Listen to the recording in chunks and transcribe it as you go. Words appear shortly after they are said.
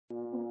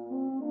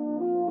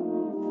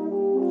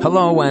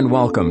Hello and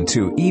welcome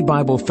to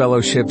E-Bible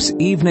Fellowship's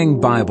Evening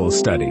Bible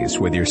Studies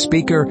with your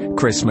speaker,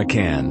 Chris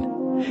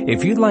McCann.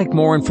 If you'd like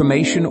more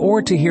information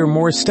or to hear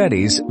more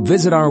studies,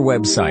 visit our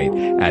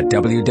website at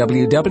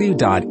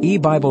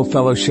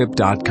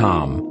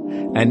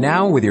www.ebiblefellowship.com. And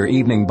now with your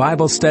evening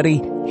Bible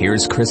study,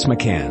 here's Chris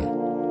McCann.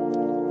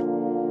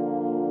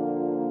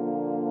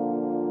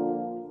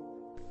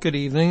 Good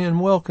evening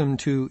and welcome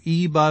to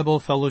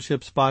E-Bible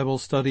Fellowship's Bible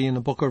study in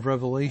the book of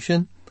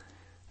Revelation.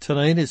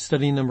 Tonight is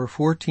study number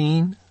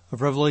 14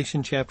 of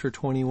Revelation chapter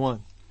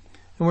 21.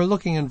 And we're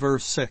looking at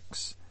verse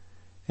 6.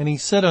 And he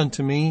said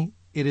unto me,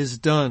 It is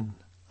done.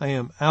 I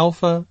am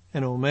Alpha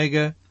and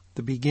Omega,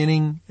 the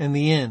beginning and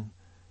the end.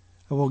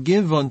 I will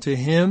give unto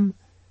him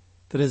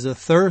that is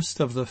athirst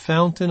of the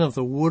fountain of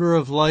the water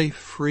of life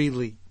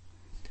freely.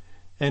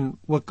 And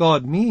what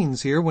God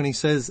means here when he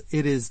says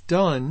it is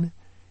done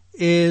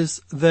is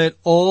that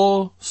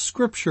all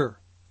scripture,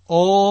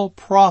 all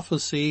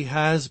prophecy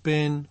has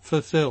been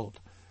fulfilled.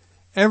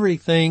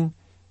 Everything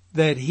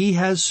that he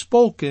has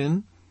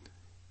spoken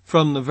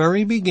from the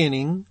very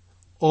beginning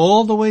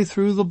all the way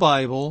through the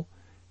Bible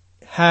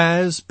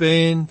has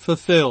been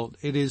fulfilled.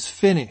 It is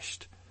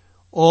finished.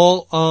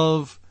 All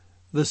of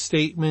the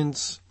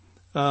statements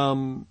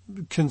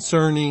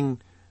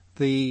concerning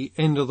the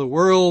end of the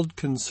world,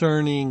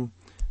 concerning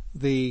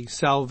the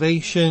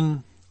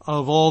salvation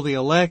of all the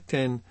elect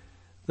and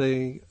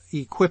the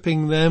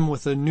equipping them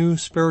with a new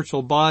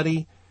spiritual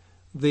body,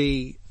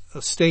 the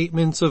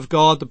statements of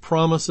God, the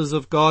promises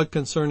of God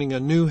concerning a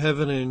new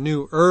heaven and a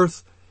new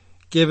earth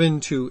given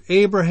to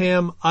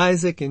Abraham,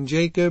 Isaac, and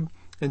Jacob,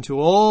 and to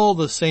all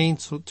the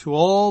saints, to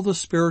all the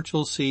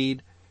spiritual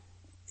seed.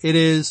 It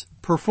is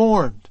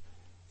performed.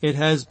 It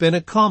has been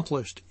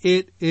accomplished.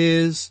 It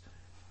is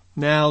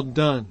now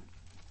done.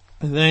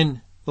 And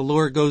then the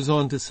Lord goes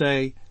on to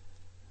say,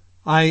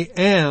 I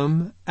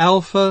am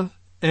Alpha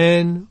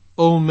and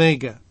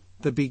Omega,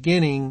 the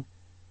beginning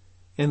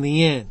and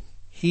the end.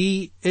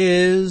 He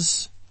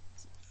is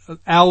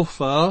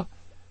Alpha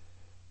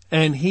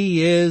and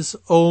he is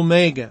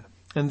Omega.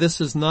 And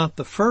this is not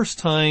the first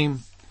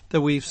time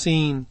that we've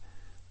seen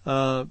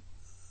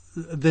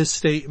this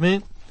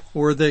statement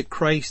or that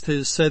Christ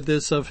has said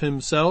this of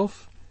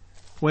himself.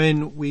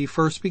 When we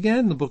first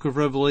began the book of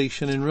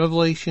Revelation, in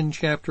Revelation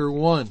chapter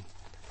 1,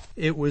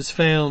 it was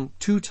found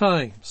two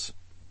times.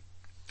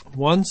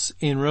 Once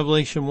in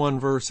Revelation 1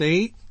 verse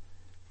 8,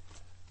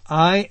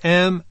 I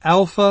am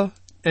Alpha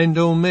and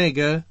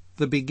Omega,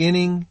 the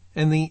beginning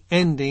and the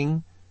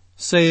ending,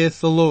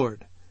 saith the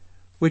Lord,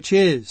 which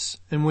is,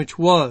 and which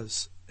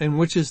was, and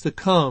which is to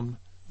come,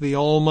 the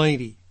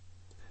Almighty.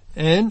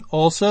 And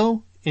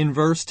also in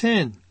verse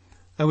 10,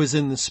 I was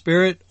in the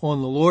Spirit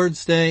on the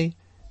Lord's day,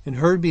 and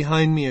heard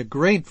behind me a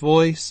great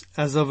voice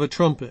as of a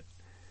trumpet,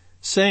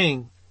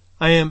 saying,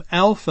 I am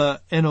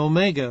Alpha and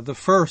Omega, the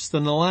first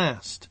and the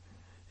last.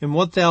 And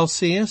what thou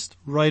seest,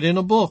 write in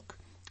a book,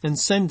 and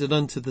send it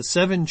unto the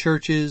seven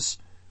churches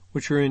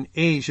which are in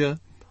Asia,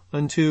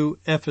 unto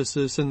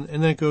Ephesus, and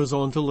that goes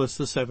on to list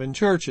the seven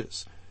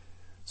churches.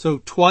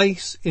 So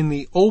twice in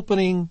the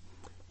opening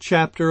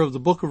chapter of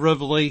the book of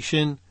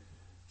Revelation,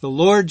 the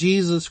Lord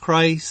Jesus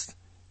Christ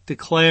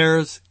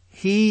declares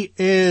he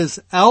is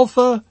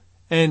Alpha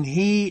and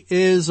he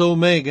is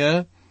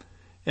Omega,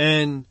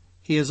 and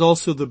he is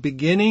also the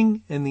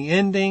beginning and the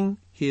ending.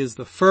 He is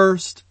the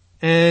first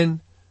and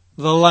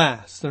the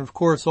last. And of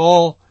course,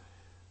 all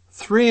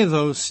three of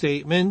those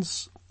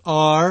statements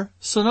are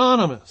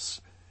synonymous.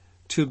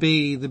 To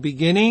be the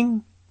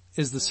beginning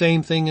is the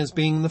same thing as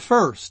being the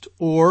first,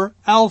 or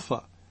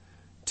Alpha.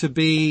 To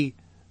be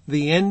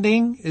the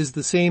ending is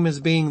the same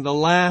as being the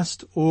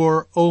last,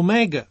 or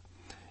Omega.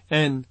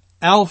 And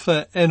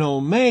Alpha and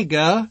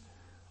Omega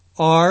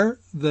are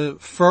the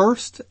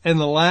first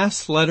and the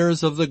last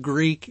letters of the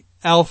Greek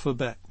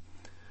alphabet.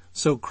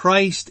 So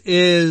Christ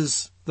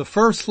is the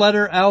first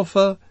letter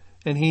Alpha,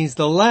 and he's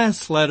the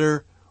last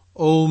letter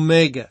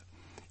Omega.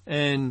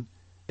 And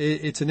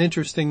it's an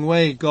interesting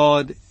way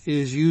God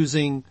is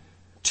using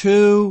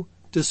to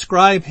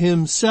describe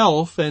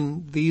himself,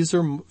 and these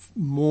are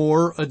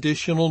more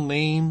additional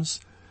names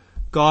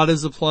God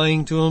is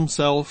applying to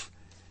himself.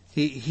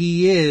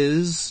 He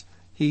is,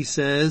 he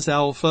says,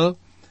 Alpha,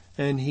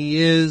 and he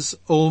is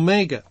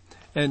Omega.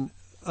 And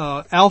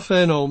Alpha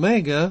and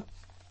Omega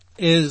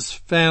is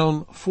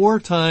found four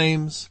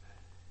times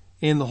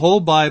in the whole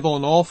Bible,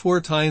 and all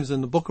four times in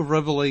the book of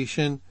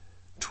Revelation,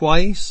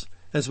 twice,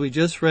 as we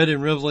just read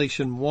in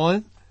Revelation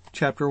 1,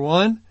 chapter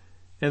 1,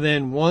 and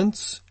then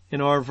once in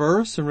our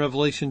verse in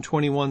Revelation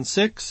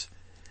 21:6,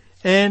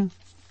 and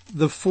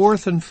the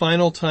fourth and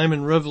final time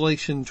in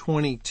Revelation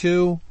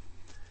 22.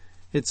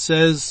 It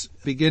says,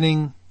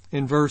 beginning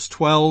in verse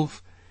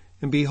 12,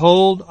 And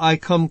behold, I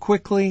come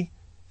quickly,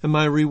 and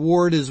my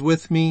reward is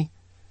with me,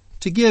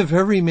 to give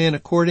every man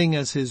according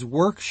as his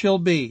work shall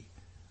be.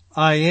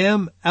 I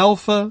am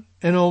Alpha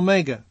and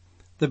Omega,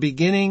 the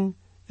beginning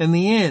and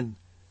the end,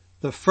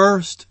 the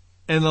first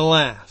and the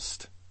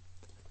last.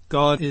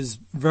 God is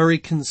very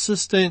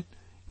consistent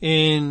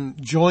in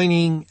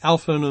joining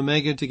Alpha and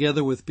Omega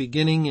together with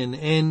beginning and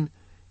end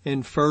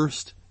and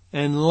first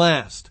and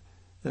last.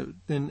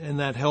 And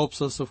that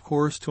helps us, of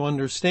course, to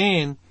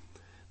understand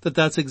that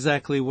that's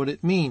exactly what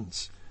it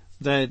means.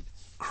 That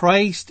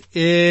Christ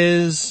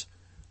is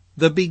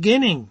the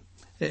beginning.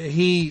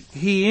 He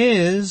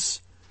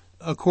is,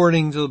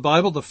 according to the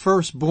Bible, the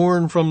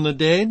firstborn from the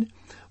dead,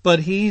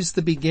 but he's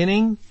the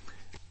beginning,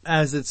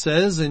 as it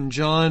says in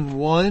John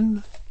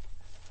 1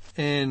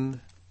 and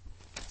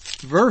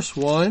verse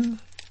 1,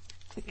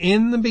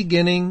 in the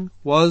beginning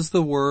was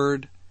the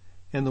Word,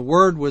 and the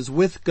Word was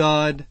with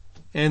God,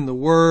 and the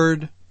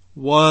Word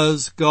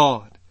was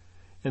God.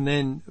 And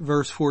then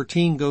verse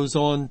 14 goes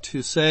on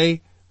to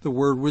say, the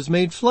Word was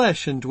made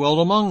flesh and dwelt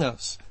among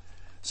us.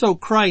 So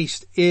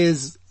Christ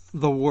is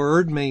the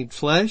Word made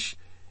flesh,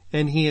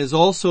 and he is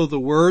also the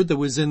Word that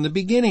was in the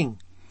beginning,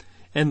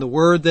 and the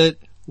Word that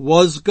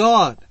was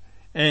God.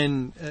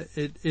 And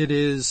it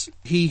is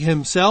he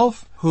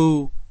himself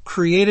who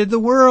created the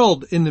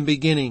world in the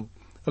beginning,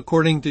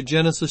 according to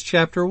Genesis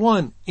chapter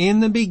 1. In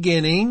the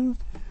beginning,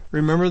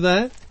 remember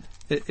that?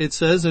 It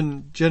says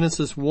in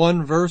Genesis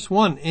 1 verse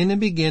 1, in the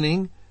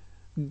beginning,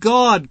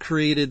 God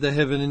created the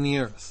heaven and the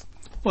earth.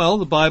 Well,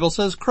 the Bible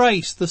says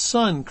Christ, the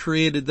Son,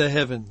 created the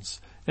heavens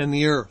and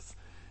the earth,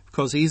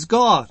 because he's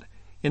God.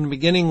 In the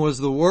beginning was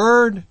the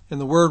Word, and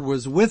the Word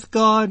was with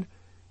God,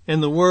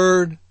 and the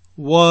Word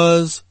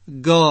was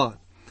God.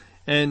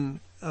 And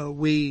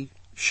we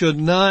should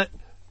not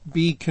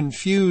be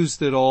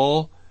confused at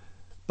all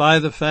by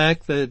the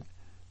fact that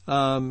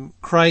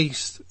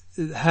Christ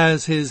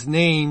has his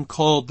name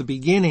called the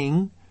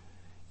beginning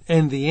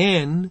and the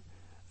end,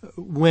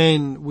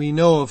 when we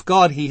know of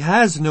God, he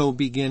has no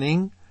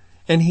beginning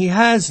and he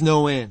has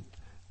no end.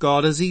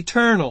 God is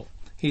eternal.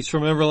 He's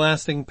from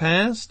everlasting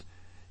past,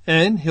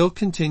 and he'll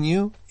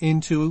continue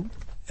into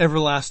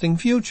everlasting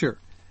future.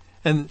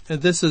 And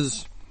this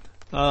is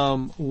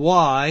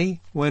why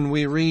when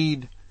we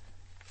read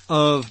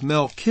of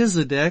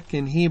Melchizedek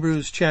in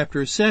Hebrews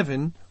chapter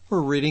 7,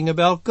 we're reading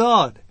about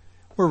God.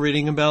 We're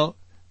reading about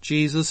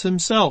Jesus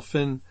himself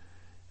in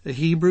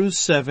Hebrews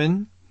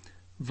 7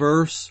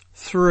 verse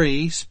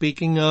 3,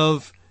 speaking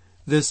of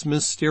this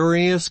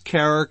mysterious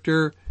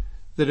character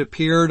that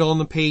appeared on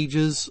the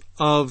pages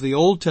of the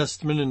Old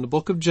Testament in the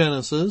book of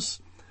Genesis,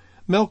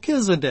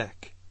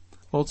 Melchizedek.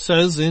 Well, it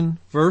says in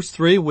verse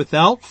 3,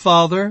 without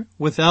father,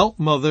 without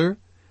mother,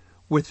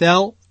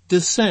 without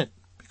descent,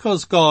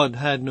 because God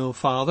had no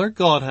father,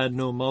 God had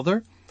no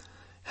mother,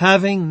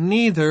 having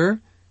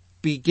neither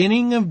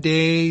beginning of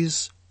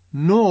days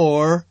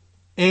nor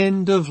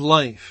end of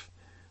life,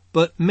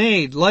 but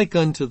made like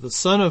unto the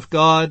Son of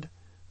God,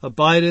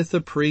 abideth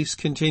a priest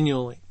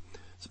continually.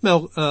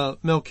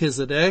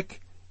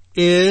 Melchizedek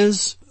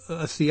is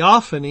a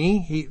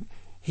theophany.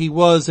 He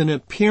was an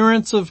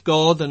appearance of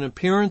God, an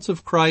appearance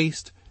of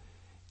Christ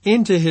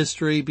into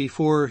history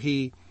before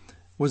he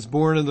was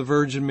born of the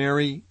Virgin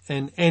Mary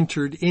and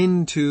entered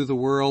into the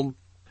world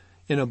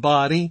in a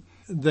body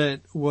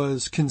that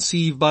was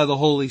conceived by the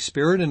Holy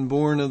Spirit and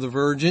born of the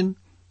Virgin.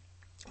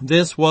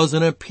 This was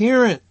an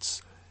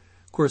appearance.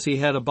 Of course, he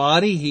had a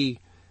body.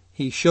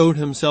 He showed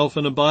himself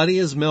in a body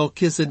as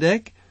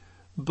Melchizedek,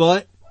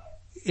 but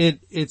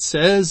it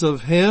says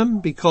of him,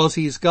 because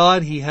he's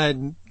God, he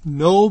had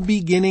no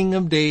beginning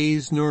of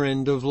days nor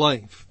end of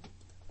life.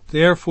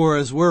 Therefore,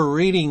 as we're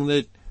reading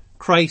that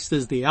Christ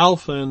is the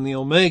Alpha and the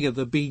Omega,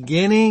 the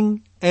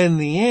beginning and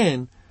the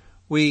end,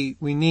 we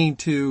need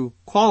to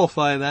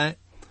qualify that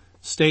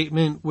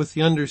statement with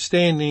the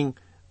understanding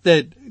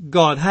that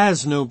God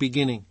has no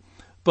beginning.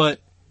 But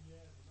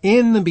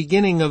in the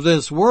beginning of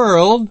this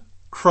world,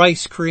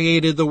 Christ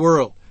created the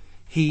world.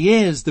 He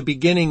is the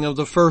beginning of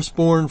the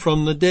firstborn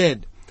from the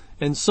dead,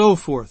 and so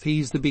forth.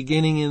 He's the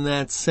beginning in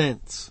that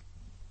sense.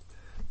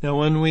 Now,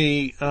 when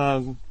we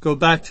go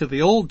back to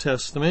the Old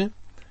Testament,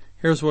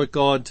 here's what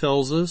God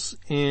tells us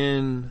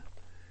in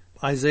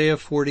Isaiah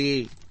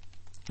 48.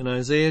 In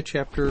Isaiah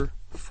chapter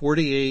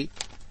 48,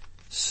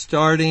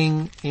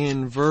 starting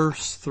in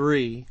verse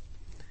 3,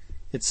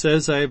 it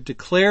says, I have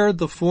declared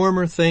the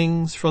former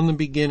things from the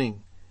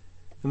beginning,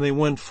 and they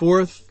went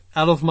forth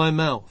out of my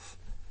mouth.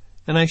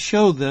 And I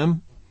showed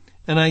them,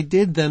 and I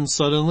did them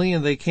suddenly,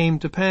 and they came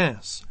to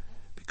pass.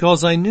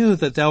 Because I knew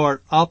that thou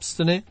art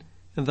obstinate,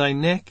 and thy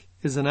neck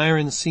is an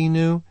iron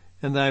sinew,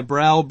 and thy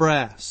brow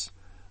brass.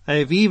 I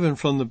have even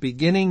from the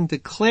beginning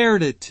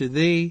declared it to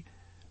thee.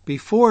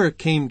 Before it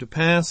came to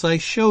pass, I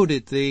showed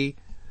it thee,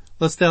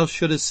 lest thou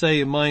shouldest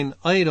say, mine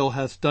idol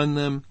hath done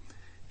them,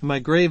 and my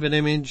graven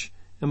image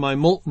and my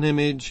molten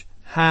image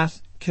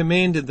hath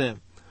commanded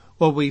them.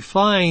 What we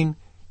find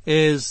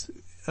is,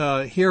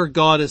 here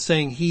God is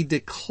saying he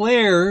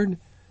declared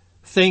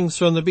things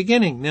from the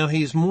beginning. Now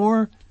he's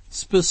more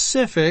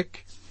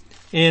specific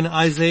in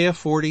Isaiah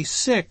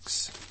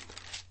 46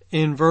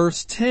 in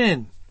verse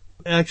 10.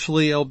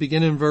 Actually, I'll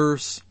begin in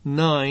verse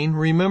 9.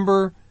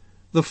 Remember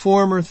the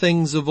former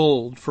things of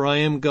old, for I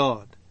am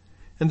God,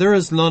 and there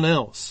is none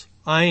else.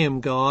 I am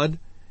God,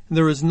 and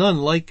there is none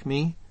like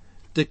me,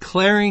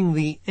 declaring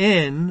the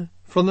end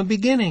from the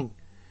beginning,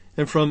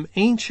 and from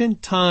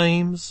ancient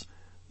times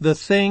the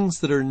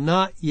things that are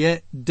not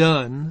yet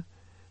done,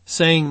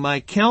 saying, my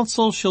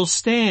counsel shall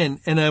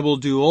stand, and I will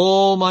do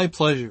all my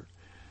pleasure.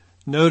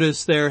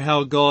 Notice there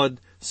how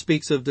God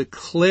speaks of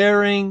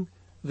declaring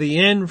the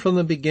end from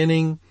the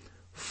beginning,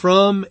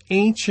 from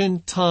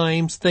ancient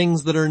times,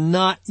 things that are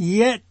not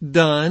yet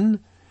done.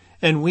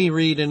 And we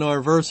read in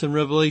our verse in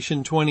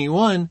Revelation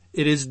 21,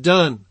 it is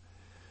done.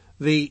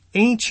 The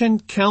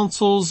ancient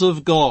counsels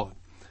of God,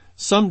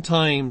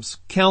 sometimes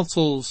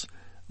counsels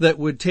that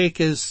would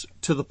take us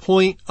to the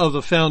point of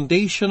the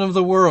foundation of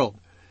the world,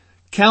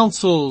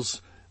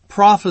 counsels,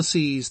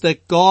 prophecies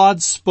that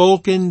God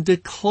spoke and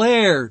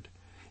declared.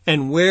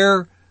 And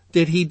where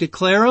did he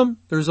declare them?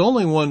 There's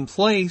only one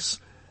place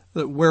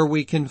where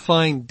we can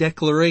find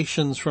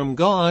declarations from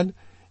God,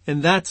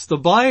 and that's the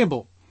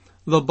Bible.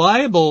 The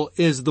Bible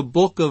is the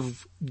book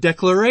of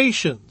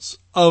declarations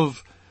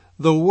of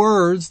the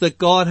words that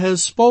God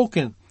has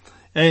spoken.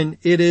 And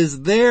it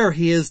is there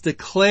he has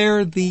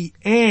declared the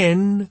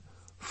end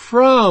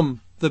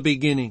from the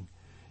beginning.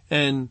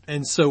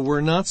 And so we're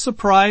not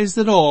surprised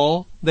at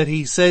all that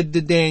he said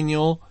to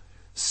Daniel,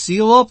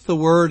 seal up the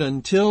word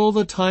until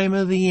the time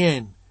of the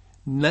end,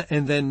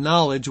 and then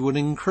knowledge would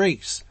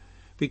increase.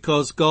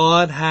 Because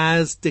God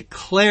has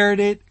declared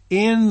it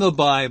in the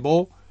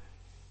Bible,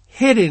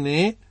 hidden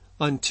it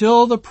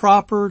until the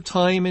proper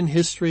time in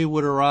history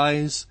would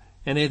arise,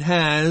 and it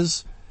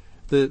has.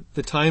 The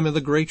time of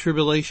the Great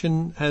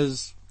Tribulation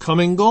has come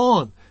and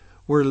gone.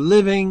 We're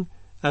living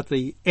at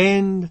the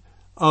end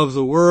of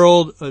the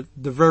world, at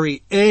the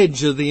very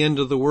edge of the end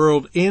of the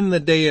world, in the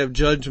day of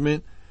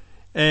judgment,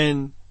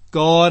 and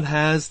God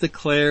has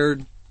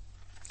declared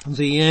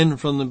the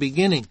end from the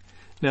beginning.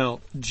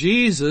 Now,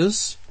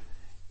 Jesus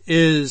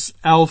is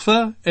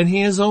Alpha and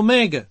he is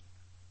Omega.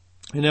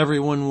 And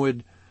everyone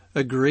would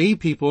agree,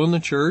 people in the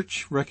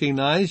church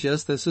recognize,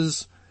 yes, this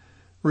is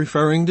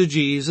referring to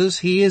Jesus.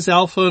 He is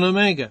Alpha and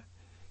Omega.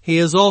 He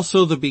is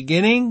also the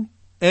beginning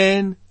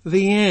and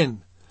the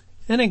end.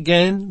 And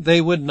again, they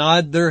would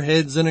nod their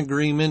heads in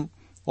agreement.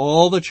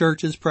 All the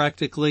churches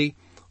practically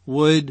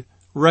would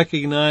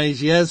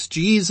recognize, yes,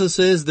 Jesus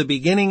is the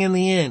beginning and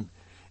the end.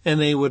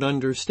 And they would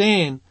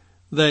understand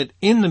that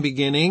in the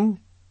beginning,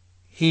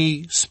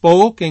 he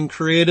spoke and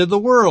created the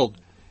world.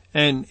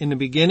 And in the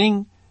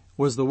beginning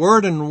was the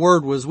Word, and the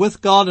Word was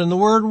with God, and the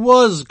Word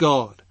was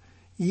God.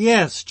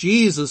 Yes,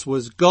 Jesus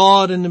was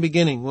God in the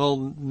beginning.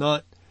 Well,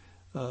 not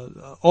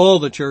all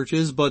the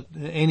churches, but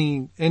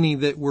any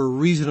that were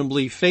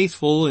reasonably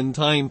faithful in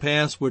time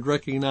past would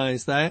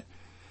recognize that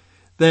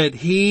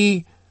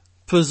he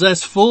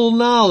possessed full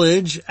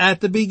knowledge at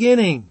the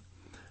beginning.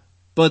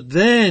 But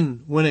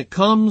then when it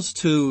comes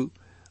to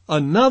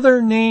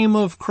another name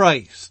of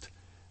Christ,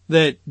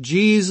 that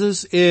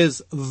Jesus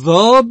is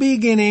the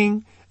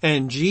beginning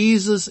and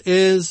Jesus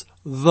is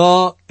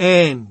the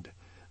end,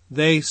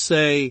 they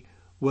say,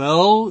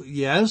 well,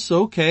 yes,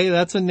 okay,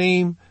 that's a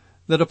name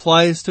that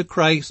applies to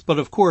Christ, but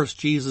of course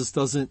Jesus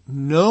doesn't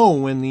know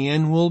when the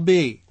end will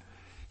be.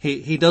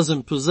 He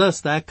doesn't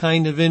possess that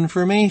kind of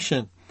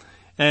information.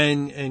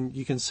 And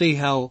you can see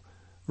how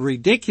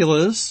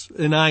ridiculous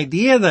an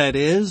idea that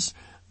is,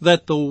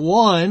 that the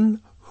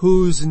one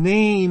whose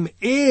name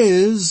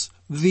is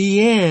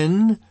the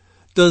end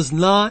does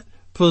not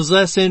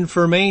possess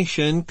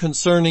information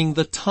concerning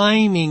the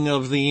timing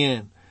of the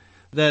end.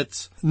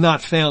 That's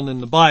not found in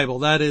the Bible.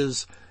 That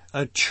is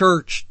a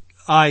church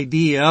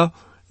idea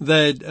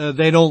that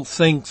they don't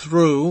think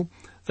through.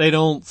 They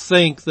don't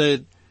think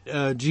that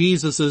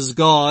Jesus is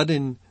God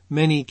in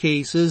many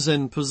cases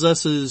and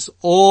possesses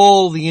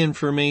all the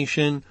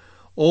information,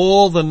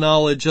 all the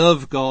knowledge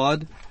of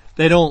God.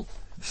 They don't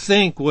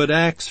think what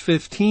Acts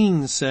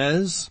 15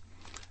 says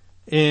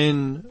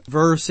in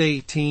verse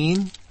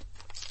 18.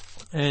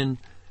 And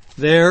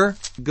there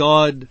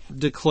God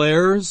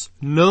declares,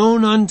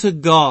 known unto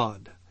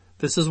God.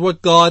 This is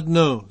what God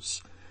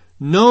knows.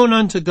 Known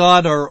unto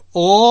God are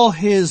all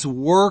his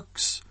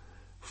works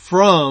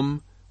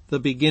from the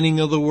beginning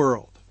of the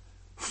world.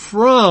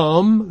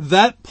 From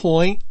that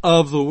point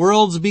of the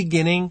world's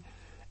beginning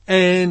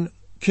and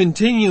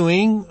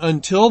continuing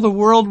until the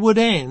world would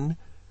end,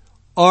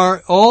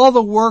 are all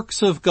the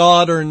works of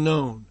God are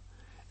known.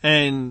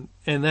 And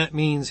that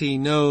means he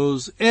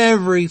knows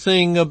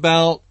everything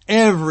about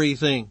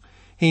everything.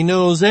 He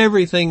knows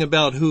everything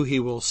about who he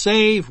will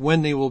save,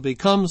 when they will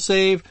become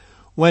saved,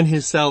 when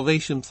his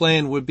salvation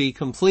plan would be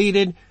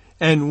completed,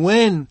 and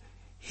when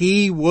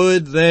he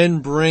would then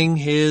bring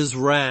his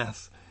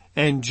wrath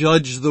and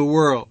judge the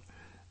world.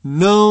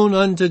 Known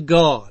unto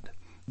God.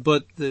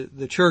 But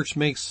the church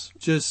makes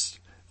just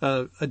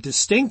a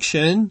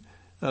distinction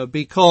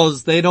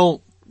because they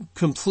don't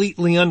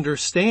completely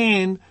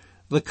understand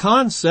the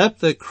concept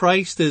that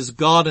Christ is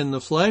God in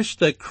the flesh,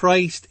 that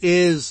Christ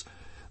is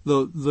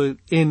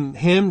in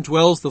him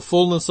dwells the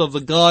fullness of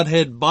the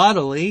Godhead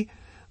bodily.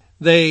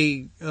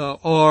 They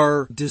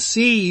are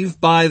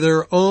deceived by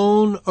their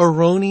own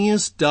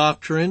erroneous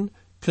doctrine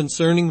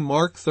concerning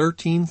Mark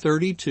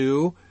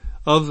 13:32,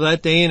 of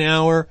that day and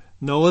hour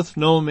knoweth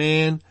no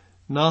man,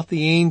 not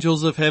the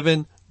angels of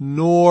heaven,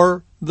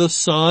 nor the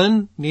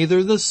Son,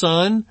 neither the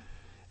Son.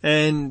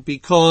 And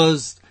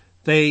because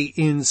they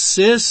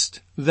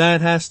insist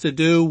that has to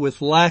do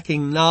with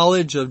lacking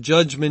knowledge of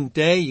Judgment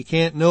Day, you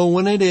can't know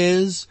when it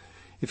is.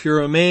 If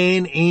you're a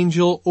man,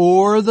 angel,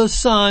 or the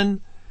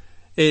Son,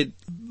 it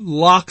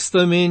locks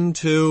them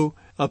into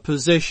a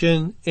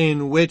position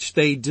in which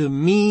they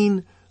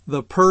demean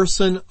the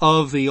person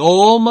of the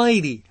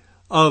Almighty,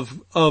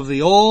 of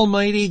the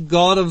Almighty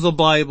God of the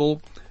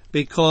Bible,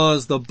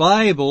 because the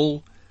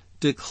Bible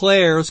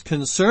declares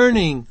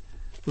concerning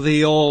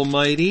the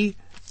Almighty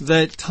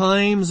that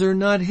times are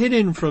not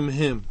hidden from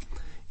Him.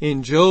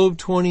 In Job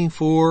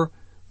 24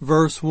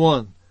 verse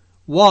 1,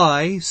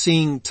 why,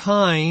 seeing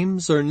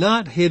times are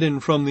not hidden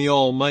from the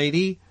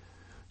Almighty,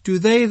 do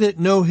they that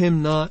know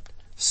Him not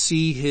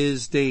see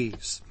His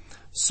days?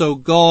 So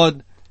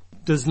God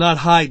does not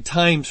hide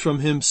times from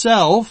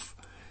Himself.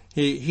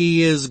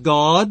 He is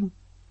God,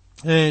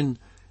 and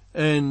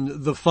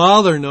the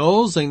Father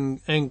knows,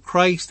 and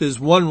Christ is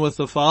one with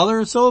the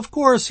Father, so of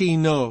course He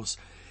knows.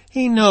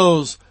 He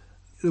knows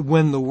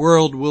when the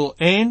world will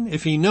end.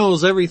 If He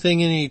knows everything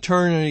in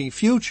eternity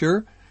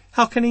future,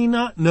 how can He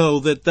not know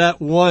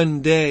that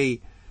one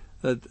day,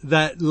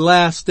 that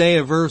last day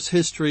of Earth's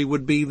history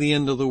would be the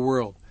end of the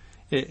world?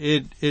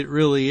 It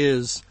really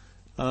is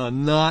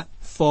not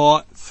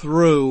thought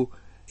through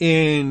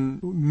in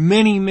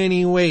many,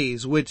 many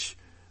ways, which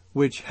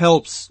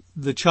helps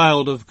the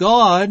child of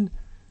God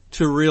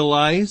to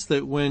realize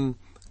that when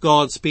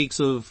God speaks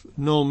of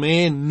no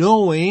man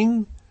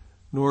knowing,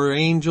 nor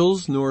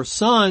angels, nor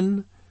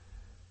Son,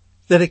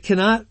 that it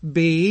cannot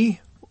be,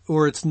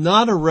 or it's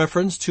not a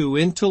reference to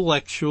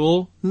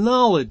intellectual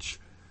knowledge,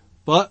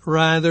 but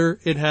rather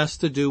it has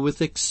to do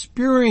with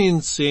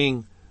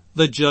experiencing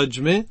the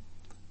judgment.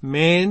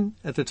 Man,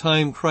 at the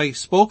time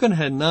Christ spoken,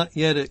 had not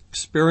yet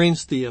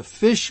experienced the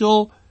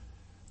official,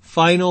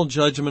 final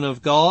judgment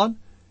of God.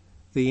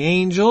 The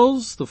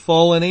angels, the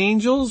fallen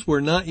angels,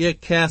 were not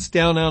yet cast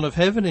down out of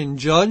heaven and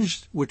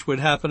judged, which would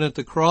happen at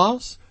the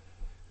cross.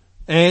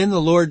 And the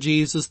Lord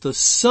Jesus, the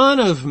Son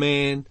of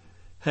Man,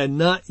 had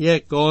not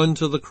yet gone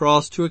to the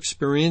cross to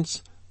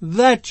experience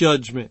that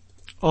judgment,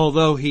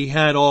 although He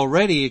had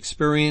already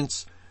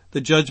experienced the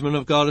judgment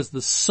of God as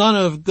the Son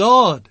of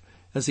God,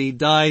 as He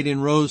died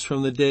and rose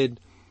from the dead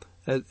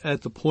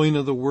at the point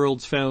of the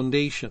world's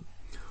foundation.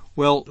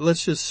 Well,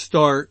 let's just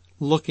start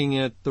looking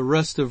at the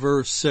rest of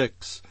verse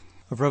 6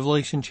 of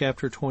Revelation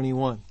chapter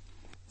 21.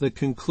 The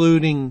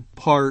concluding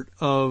part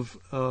of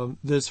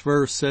this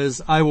verse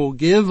says, I will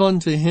give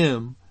unto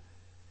him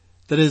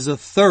that is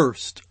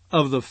athirst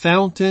of the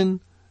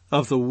fountain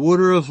of the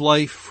water of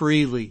life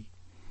freely.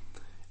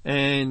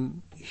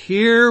 And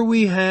here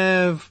we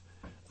have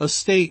a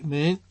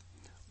statement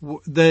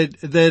that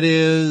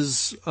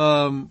is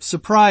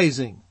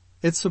surprising.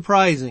 It's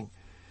surprising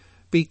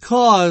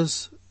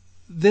because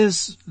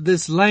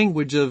this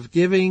language of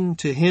giving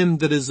to him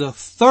that is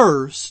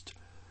athirst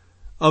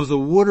of the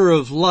water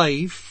of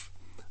life,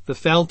 the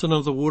fountain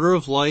of the water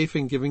of life,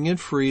 and giving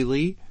it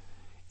freely,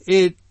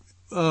 it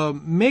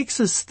makes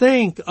us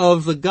think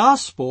of the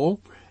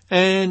gospel,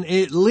 and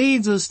it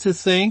leads us to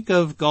think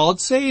of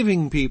God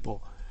saving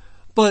people.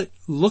 But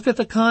look at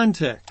the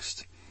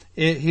context.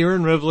 Here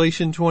in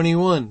Revelation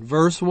 21,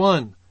 verse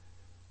 1,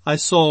 I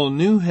saw a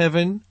new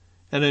heaven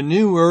and a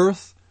new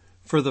earth,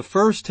 for the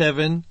first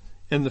heaven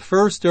and the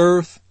first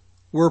earth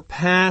were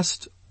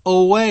passed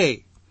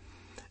away.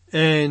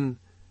 And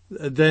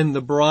then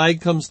the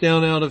bride comes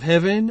down out of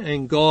heaven,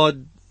 and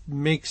God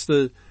makes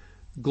the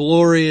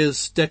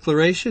glorious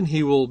declaration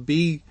He will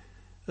be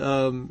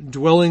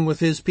dwelling with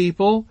His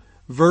people.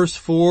 Verse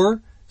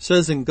 4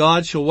 says, and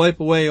God shall wipe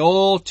away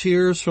all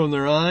tears from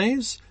their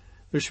eyes.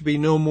 There shall be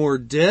no more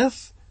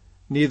death,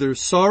 neither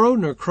sorrow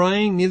nor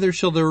crying, neither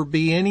shall there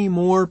be any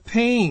more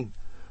pain.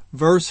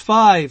 Verse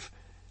 5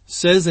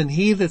 says, and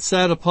He that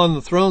sat upon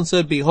the throne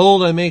said,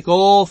 behold, I make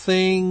all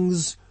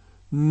things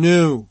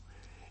new.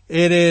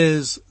 It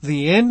is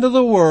the end of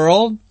the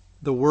world,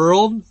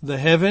 the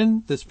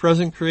heaven, this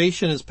present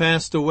creation has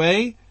passed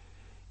away.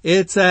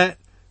 It's at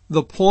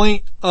the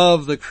point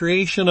of the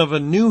creation of a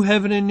new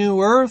heaven and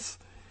new earth.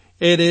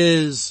 It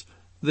is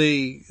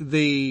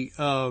the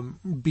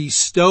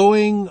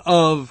bestowing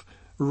of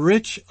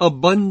rich,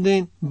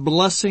 abundant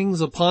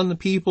blessings upon the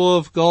people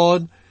of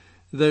God.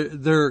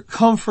 They're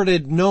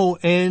comforted no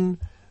end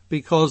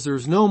because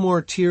there's no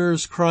more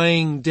tears,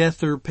 crying,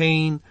 death, or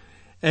pain.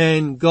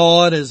 And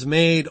God has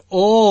made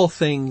all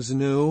things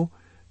new.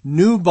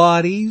 New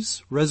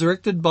bodies,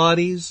 resurrected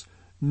bodies,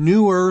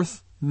 new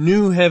earth,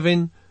 new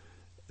heaven.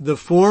 The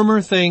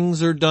former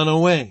things are done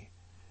away.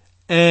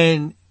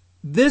 And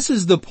this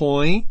is the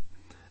point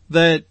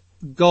that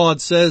God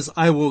says,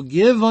 I will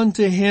give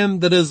unto him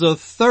that is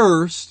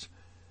athirst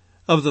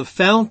of the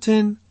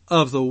fountain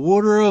of the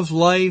water of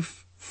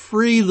life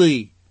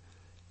freely.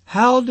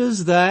 How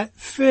does that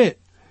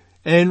fit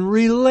and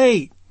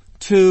relate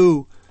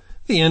to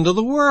the end of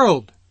the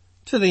world?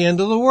 To the end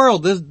of the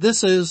world.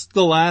 This is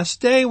the last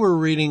day we're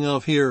reading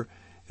of here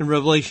in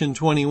Revelation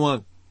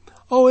 21.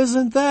 Oh,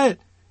 isn't that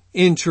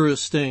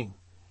interesting?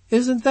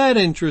 Isn't that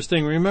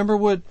interesting? Remember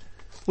what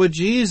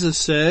Jesus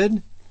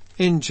said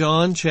in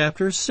John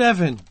chapter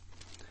 7.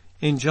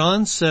 In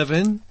John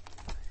 7,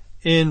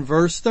 in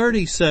verse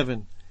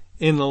 37,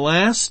 in the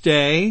last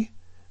day,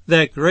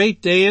 that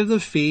great day of the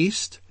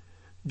feast,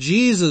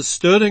 Jesus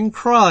stood and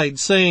cried,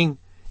 saying,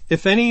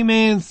 if any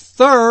man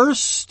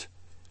thirst,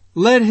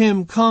 let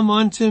him come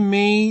unto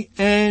me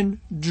and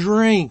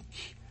drink.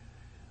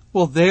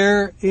 Well,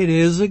 there it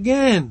is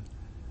again.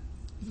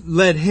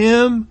 Let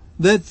him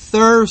that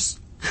thirsts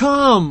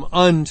come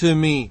unto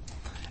me.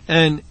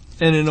 And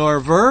in our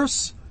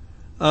verse,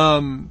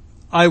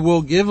 I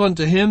will give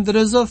unto him that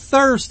is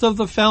athirst of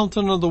the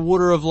fountain of the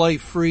water of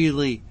life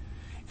freely.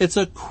 It's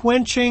a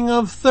quenching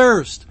of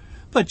thirst.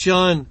 But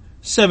John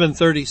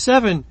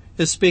 7:37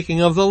 is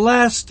speaking of the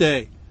last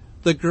day,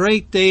 the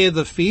great day of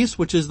the feast,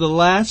 which is the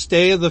last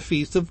day of the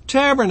Feast of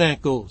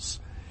Tabernacles.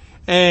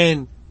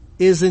 And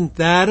isn't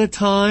that a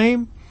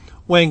time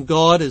when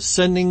God is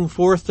sending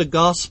forth the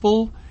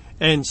gospel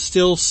and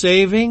still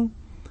saving?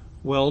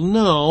 Well,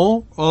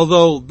 no,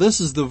 although this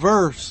is the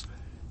verse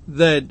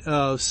that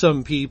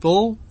some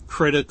people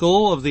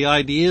critical of the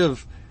idea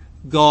of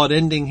God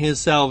ending his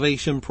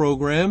salvation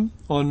program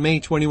on May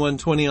 21,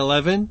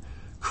 2011,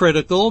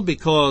 critical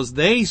because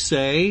they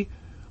say,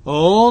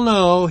 oh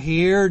no,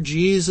 here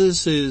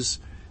Jesus is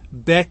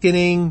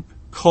beckoning,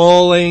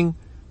 calling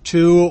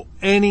to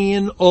any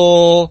and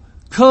all,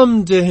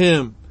 come to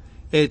him.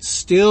 It's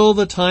still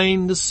the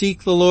time to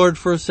seek the Lord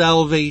for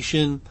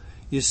salvation.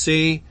 You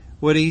see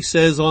what he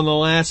says on the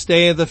last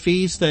day of the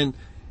feast, and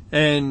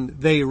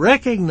they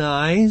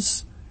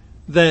recognize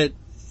that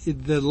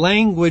the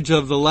language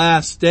of the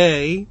last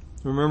day,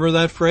 remember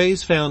that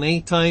phrase found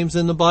 8 times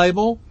in the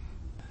Bible?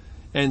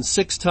 And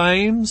 6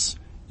 times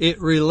it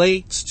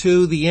relates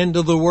to the end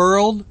of the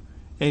world,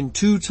 and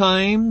 2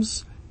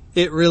 times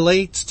it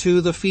relates to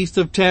the Feast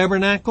of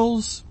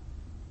Tabernacles.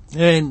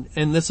 And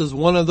this is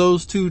one of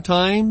those 2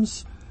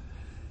 times.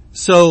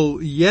 So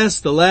yes,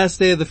 the last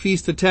day of the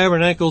Feast of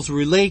Tabernacles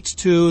relates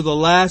to the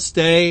last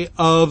day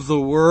of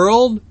the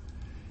world.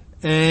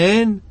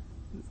 And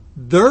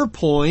their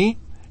point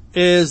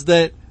is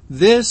that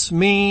this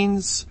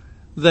means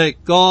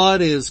that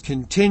God is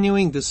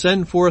continuing to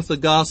send forth the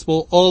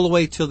gospel all the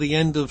way till the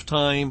end of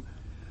time,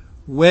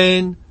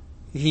 when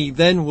he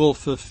then will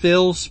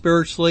fulfill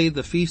spiritually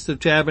the Feast of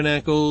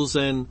Tabernacles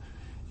and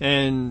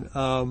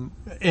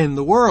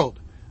the world.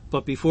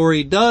 But before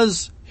he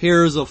does,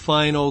 here's a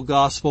final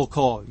gospel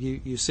call.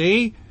 You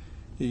see?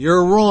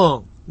 You're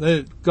wrong.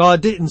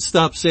 God didn't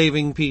stop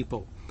saving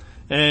people.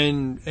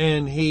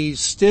 And he's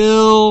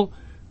still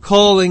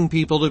calling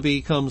people to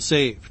become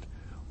saved.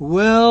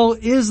 Well,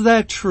 is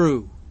that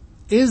true?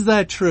 Is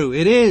that true?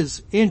 It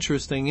is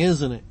interesting,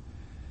 isn't it?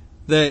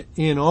 That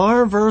in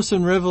our verse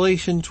in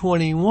Revelation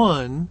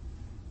 21,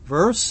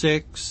 verse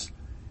 6,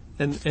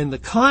 and the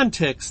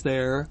context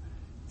there,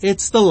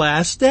 it's the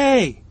last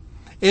day.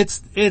 It's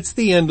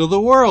the end of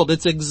the world.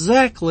 It's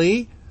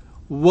exactly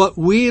what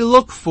we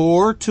look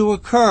for to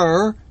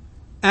occur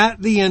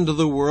at the end of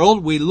the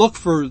world. We look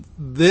for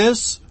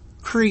this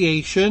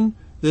creation,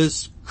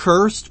 this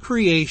cursed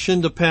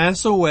creation to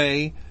pass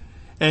away,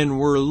 and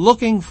we're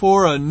looking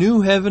for a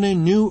new heaven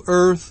and new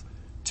earth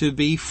to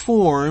be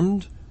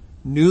formed,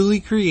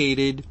 newly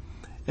created,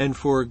 and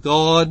for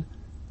God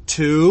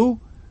to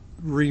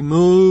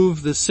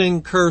remove the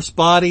sin-cursed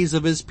bodies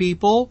of his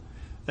people,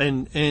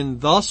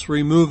 and thus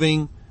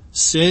removing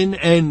sin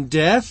and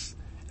death.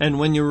 And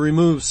when you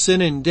remove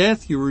sin and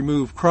death, you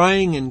remove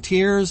crying and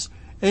tears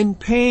and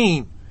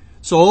pain.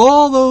 So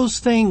all those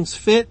things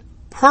fit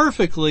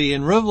perfectly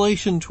in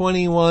Revelation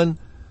 21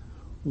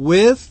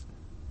 with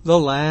the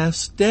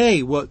last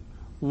day. What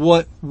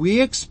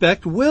we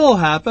expect will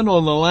happen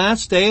on the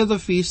last day of the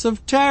Feast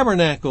of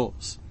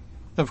Tabernacles.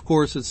 Of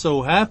course, it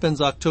so happens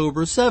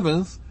October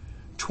 7th,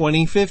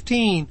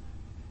 2015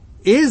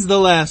 is the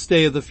last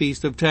day of the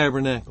Feast of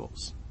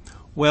Tabernacles.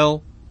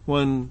 Well,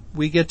 when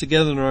we get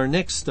together in our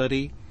next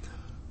study,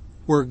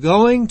 we're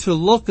going to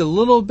look a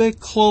little bit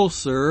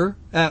closer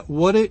at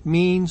what it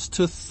means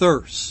to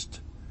thirst.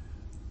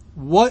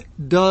 What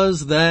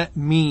does that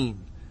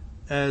mean?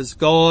 As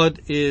God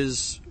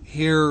is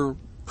here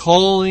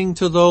calling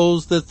to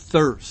those that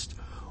thirst,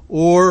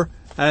 or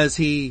as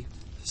he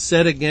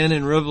said again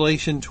in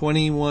Revelation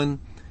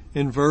 21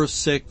 in verse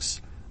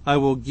 6, I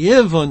will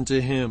give unto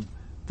him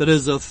that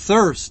is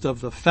athirst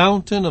of the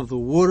fountain of the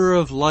water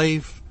of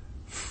life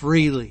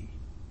freely.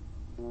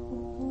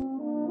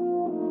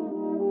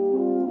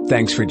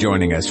 Thanks for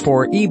joining us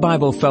for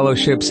E-Bible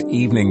Fellowship's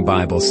Evening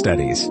Bible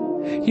Studies.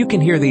 You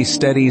can hear these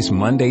studies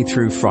Monday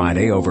through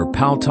Friday over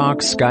Paltalk,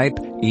 Skype,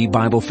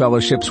 E-Bible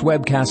Fellowship's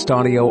webcast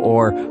audio,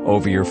 or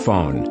over your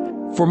phone.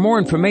 For more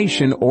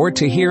information or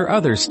to hear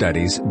other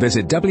studies,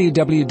 visit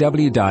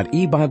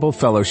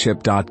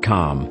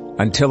www.ebiblefellowship.com.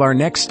 Until our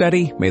next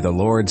study, may the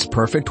Lord's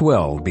perfect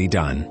will be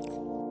done.